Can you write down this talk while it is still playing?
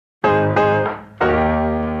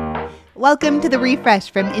Welcome to the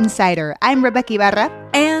Refresh from Insider. I'm Rebecca Ibarra.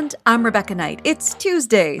 And I'm Rebecca Knight. It's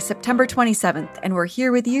Tuesday, September 27th, and we're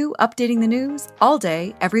here with you updating the news all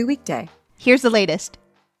day, every weekday. Here's the latest.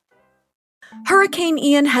 Hurricane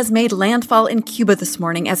Ian has made landfall in Cuba this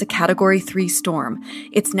morning as a Category 3 storm.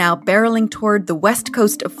 It's now barreling toward the west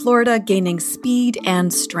coast of Florida, gaining speed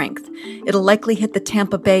and strength. It'll likely hit the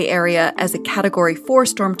Tampa Bay area as a Category 4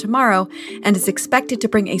 storm tomorrow and is expected to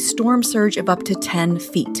bring a storm surge of up to 10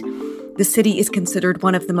 feet. The city is considered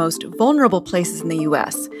one of the most vulnerable places in the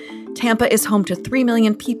U.S. Tampa is home to 3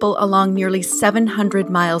 million people along nearly 700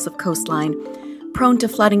 miles of coastline. Prone to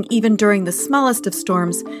flooding even during the smallest of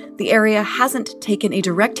storms, the area hasn't taken a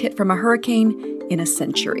direct hit from a hurricane in a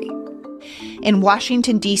century. In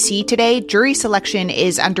Washington, D.C. today, jury selection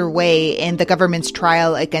is underway in the government's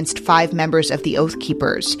trial against 5 members of the Oath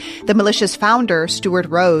Keepers. The militia's founder, Stewart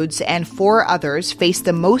Rhodes, and 4 others face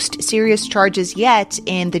the most serious charges yet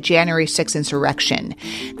in the January 6th insurrection.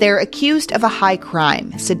 They're accused of a high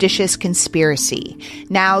crime, seditious conspiracy.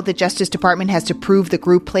 Now, the Justice Department has to prove the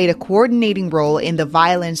group played a coordinating role in the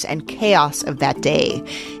violence and chaos of that day.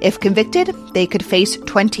 If convicted, they could face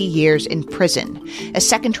 20 years in prison. A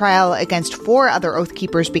second trial against 4 other Oath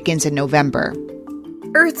Keepers begins in November.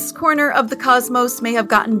 Earth's corner of the cosmos may have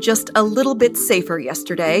gotten just a little bit safer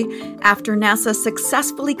yesterday after NASA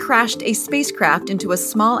successfully crashed a spacecraft into a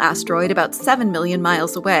small asteroid about 7 million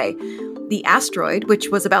miles away. The asteroid, which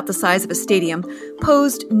was about the size of a stadium,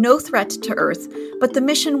 posed no threat to Earth, but the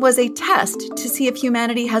mission was a test to see if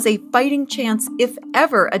humanity has a fighting chance if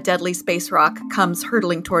ever a deadly space rock comes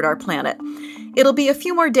hurtling toward our planet. It'll be a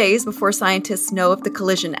few more days before scientists know if the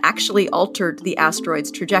collision actually altered the asteroid's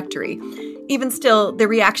trajectory. Even still, the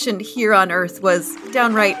reaction here on Earth was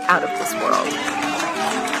downright out of this world.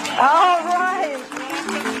 All right.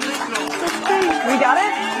 We got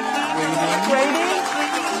it? Waiting.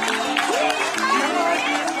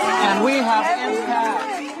 And we have impact.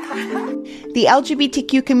 The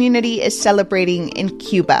LGBTQ community is celebrating in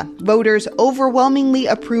Cuba. Voters overwhelmingly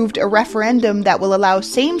approved a referendum that will allow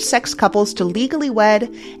same-sex couples to legally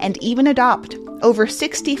wed and even adopt. Over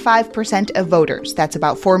 65% of voters, that's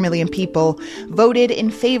about 4 million people, voted in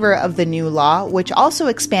favor of the new law, which also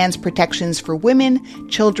expands protections for women,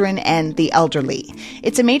 children, and the elderly.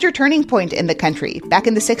 It's a major turning point in the country. Back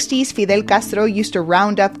in the 60s, Fidel Castro used to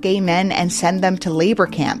round up gay men and send them to labor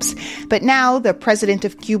camps. But now, the president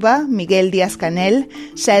of Cuba, Miguel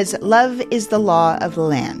Díaz-Canel, says love is the law of the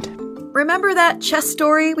land. Remember that chess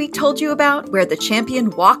story we told you about where the champion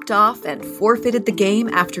walked off and forfeited the game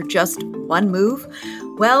after just one move?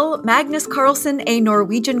 Well, Magnus Carlsen, a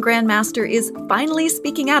Norwegian grandmaster, is finally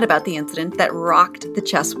speaking out about the incident that rocked the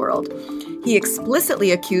chess world. He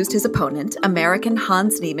explicitly accused his opponent, American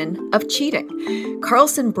Hans Niemann, of cheating.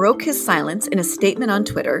 Carlsen broke his silence in a statement on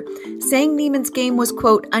Twitter, saying Niemann's game was,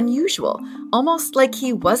 quote, unusual, almost like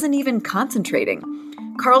he wasn't even concentrating.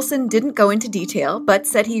 Carlsen didn't go into detail, but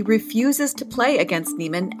said he refuses to play against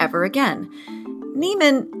Niemann ever again.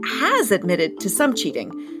 Niemann has admitted to some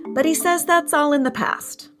cheating, but he says that's all in the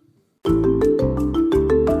past.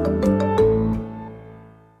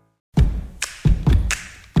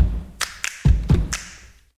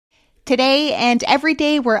 Today and every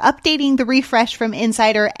day, we're updating the Refresh from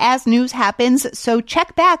Insider as news happens, so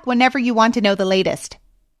check back whenever you want to know the latest.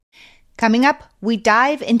 Coming up, we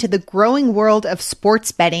dive into the growing world of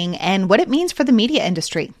sports betting and what it means for the media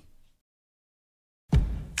industry.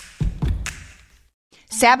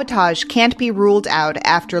 Sabotage can't be ruled out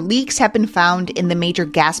after leaks have been found in the major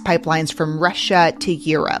gas pipelines from Russia to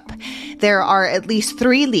Europe. There are at least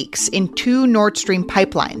 3 leaks in 2 Nord Stream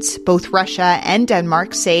pipelines. Both Russia and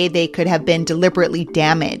Denmark say they could have been deliberately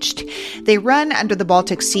damaged. They run under the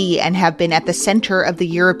Baltic Sea and have been at the center of the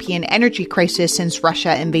European energy crisis since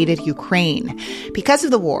Russia invaded Ukraine. Because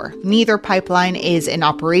of the war, neither pipeline is in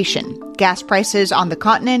operation. Gas prices on the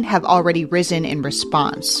continent have already risen in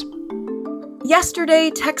response.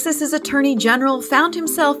 Yesterday, Texas's Attorney General found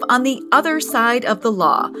himself on the other side of the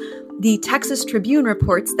law. The Texas Tribune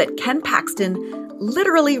reports that Ken Paxton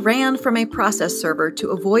literally ran from a process server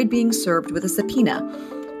to avoid being served with a subpoena.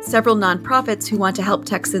 Several nonprofits who want to help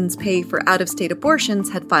Texans pay for out-of-state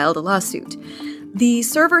abortions had filed a lawsuit. The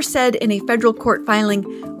server said in a federal court filing,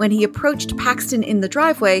 when he approached Paxton in the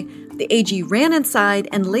driveway, the AG ran inside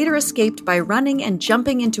and later escaped by running and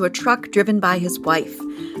jumping into a truck driven by his wife.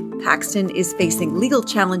 Paxton is facing legal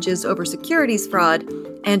challenges over securities fraud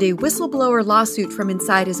and a whistleblower lawsuit from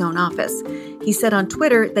inside his own office. He said on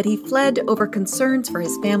Twitter that he fled over concerns for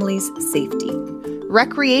his family's safety.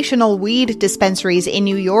 Recreational weed dispensaries in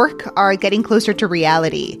New York are getting closer to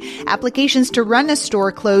reality. Applications to run a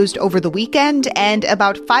store closed over the weekend, and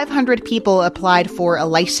about 500 people applied for a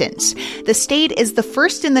license. The state is the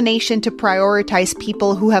first in the nation to prioritize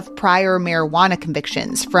people who have prior marijuana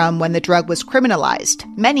convictions from when the drug was criminalized.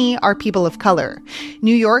 Many are people of color.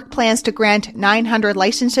 New York plans to grant 900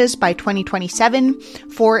 licenses by 2027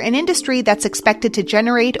 for an industry that's expected to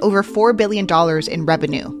generate over $4 billion in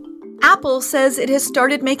revenue. Apple says it has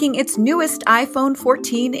started making its newest iPhone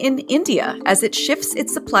 14 in India as it shifts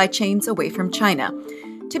its supply chains away from China.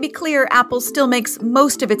 To be clear, Apple still makes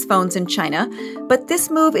most of its phones in China, but this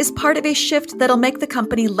move is part of a shift that'll make the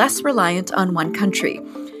company less reliant on one country.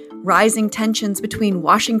 Rising tensions between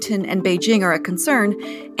Washington and Beijing are a concern,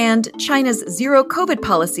 and China's zero COVID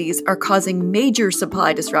policies are causing major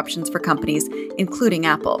supply disruptions for companies, including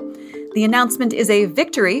Apple. The announcement is a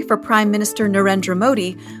victory for Prime Minister Narendra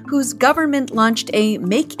Modi, whose government launched a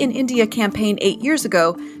Make in India campaign 8 years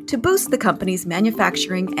ago to boost the company's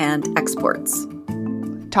manufacturing and exports.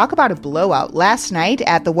 Talk about a blowout. Last night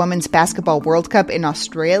at the Women's Basketball World Cup in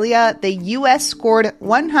Australia, the U.S. scored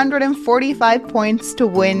 145 points to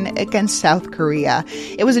win against South Korea.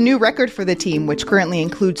 It was a new record for the team, which currently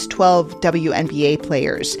includes 12 WNBA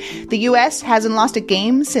players. The U.S. hasn't lost a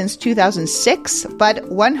game since 2006, but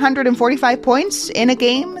 145 points in a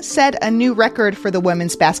game set a new record for the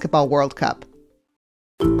Women's Basketball World Cup.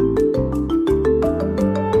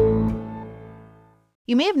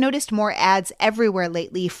 You may have noticed more ads everywhere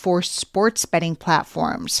lately for sports betting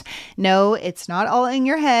platforms. No, it's not all in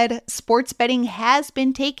your head. Sports betting has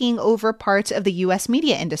been taking over parts of the U.S.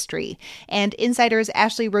 media industry. And Insider's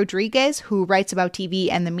Ashley Rodriguez, who writes about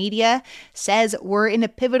TV and the media, says we're in a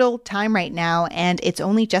pivotal time right now, and it's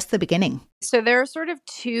only just the beginning. So there are sort of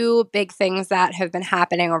two big things that have been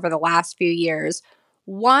happening over the last few years.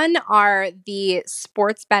 One are the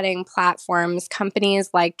sports betting platforms, companies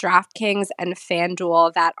like DraftKings and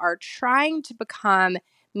FanDuel that are trying to become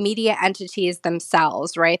media entities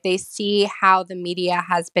themselves, right? They see how the media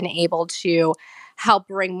has been able to help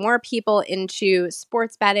bring more people into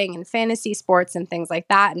sports betting and fantasy sports and things like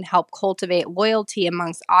that and help cultivate loyalty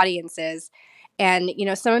amongst audiences. And,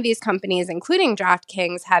 some of these companies, including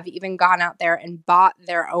DraftKings, have even gone out there and bought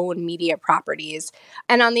their own media properties.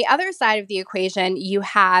 And on the other side of the equation, you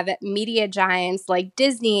have media giants like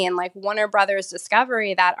Disney and like Warner Brothers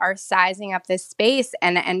Discovery that are sizing up this space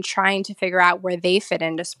and trying to figure out where they fit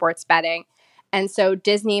into sports betting. And so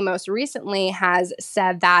Disney most recently has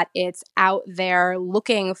said that it's out there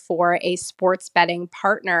looking for a sports betting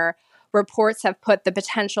partner. Reports have put the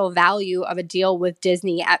potential value of a deal with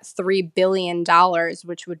Disney at $3 billion,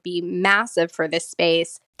 which would be massive for this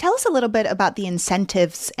space. Tell us a little bit about the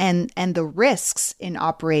incentives and the risks in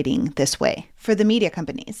operating this way for the media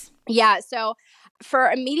companies. Yeah, so for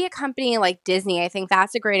a media company like Disney, I think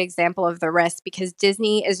that's a great example of the risk because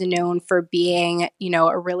Disney is known for being,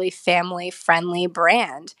 a really family-friendly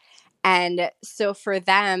brand. And so for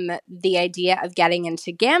them, the idea of getting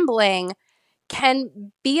into gambling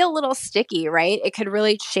can be a little sticky, right? It could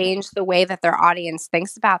really change the way that their audience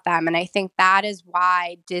thinks about them. And I think that is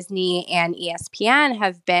why Disney and ESPN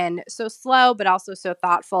have been so slow, but also so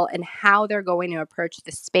thoughtful in how they're going to approach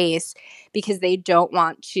the space because they don't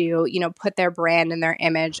want to, put their brand and their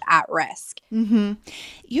image at risk. Mm-hmm.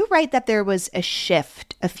 You write that there was a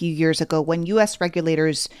shift a few years ago when U.S.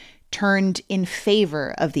 regulators turned in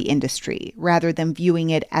favor of the industry rather than viewing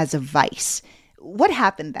it as a vice. What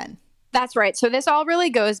happened then? That's right. So this all really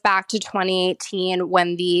goes back to 2018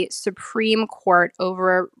 when the Supreme Court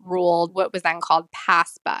overruled what was then called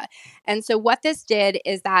PASPA. And so what this did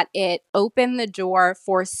is that it opened the door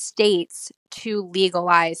for states to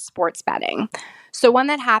legalize sports betting. So when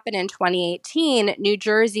that happened in 2018, New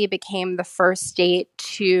Jersey became the first state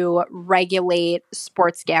to regulate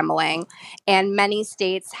sports gambling. And many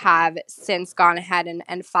states have since gone ahead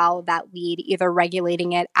and followed that lead, either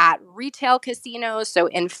regulating it at retail casinos, so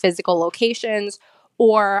in physical locations,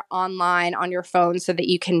 or online on your phone so that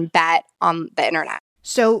you can bet on the internet.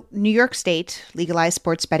 So New York State legalized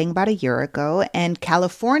sports betting about a year ago, and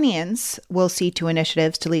Californians will see two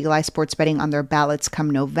initiatives to legalize sports betting on their ballots come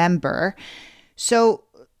November. So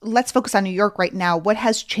let's focus on New York right now. What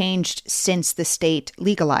has changed since the state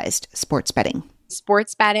legalized sports betting?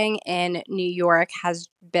 Sports betting in New York has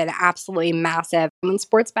been absolutely massive. When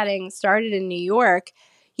sports betting started in New York,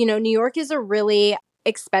 New York is a really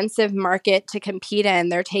expensive market to compete in.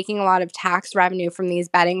 They're taking a lot of tax revenue from these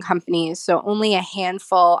betting companies. So only a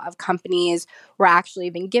handful of companies were actually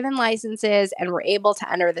even given licenses and were able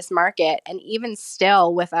to enter this market. And even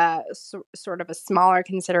still, with a sort of a smaller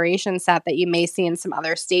consideration set that you may see in some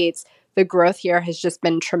other states, the growth here has just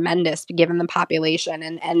been tremendous given the population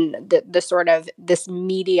and the sort of this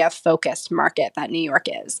media-focused market that New York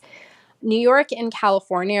is. New York and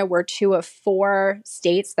California were 2 of 4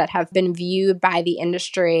 states that have been viewed by the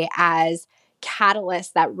industry as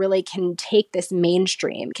catalysts that really can take this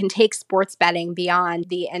mainstream, can take sports betting beyond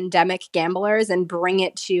the endemic gamblers and bring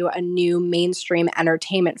it to a new mainstream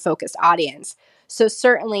entertainment-focused audience. So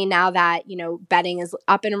certainly now that, betting is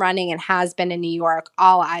up and running and has been in New York,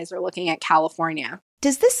 all eyes are looking at California.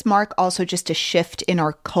 Does this mark also just a shift in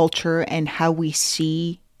our culture and how we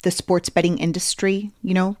see the sports betting industry,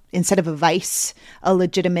 instead of a vice, a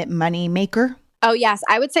legitimate money maker? Oh, yes.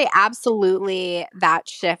 I would say absolutely that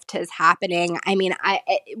shift is happening. I mean,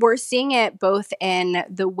 we're seeing it both in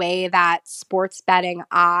the way that sports betting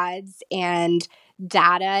odds and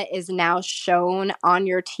data is now shown on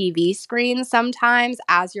your TV screen sometimes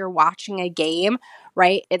as you're watching a game,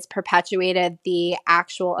 right? It's perpetuated the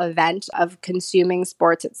actual event of consuming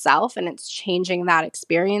sports itself, and it's changing that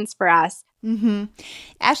experience for us. Mm-hmm.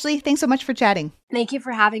 Ashley, thanks so much for chatting. Thank you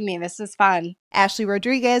for having me. This was fun. Ashley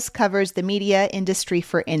Rodriguez covers the media industry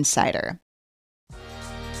for Insider.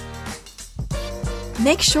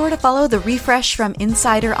 Make sure to follow The Refresh from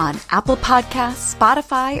Insider on Apple Podcasts,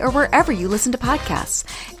 Spotify, or wherever you listen to podcasts.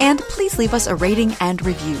 And please leave us a rating and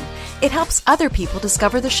review. It helps other people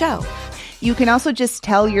discover the show. You can also just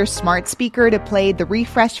tell your smart speaker to play the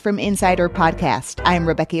Refresh from Insider podcast. I'm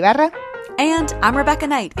Rebecca Ibarra. And I'm Rebecca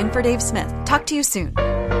Knight, in for Dave Smith. Talk to you soon.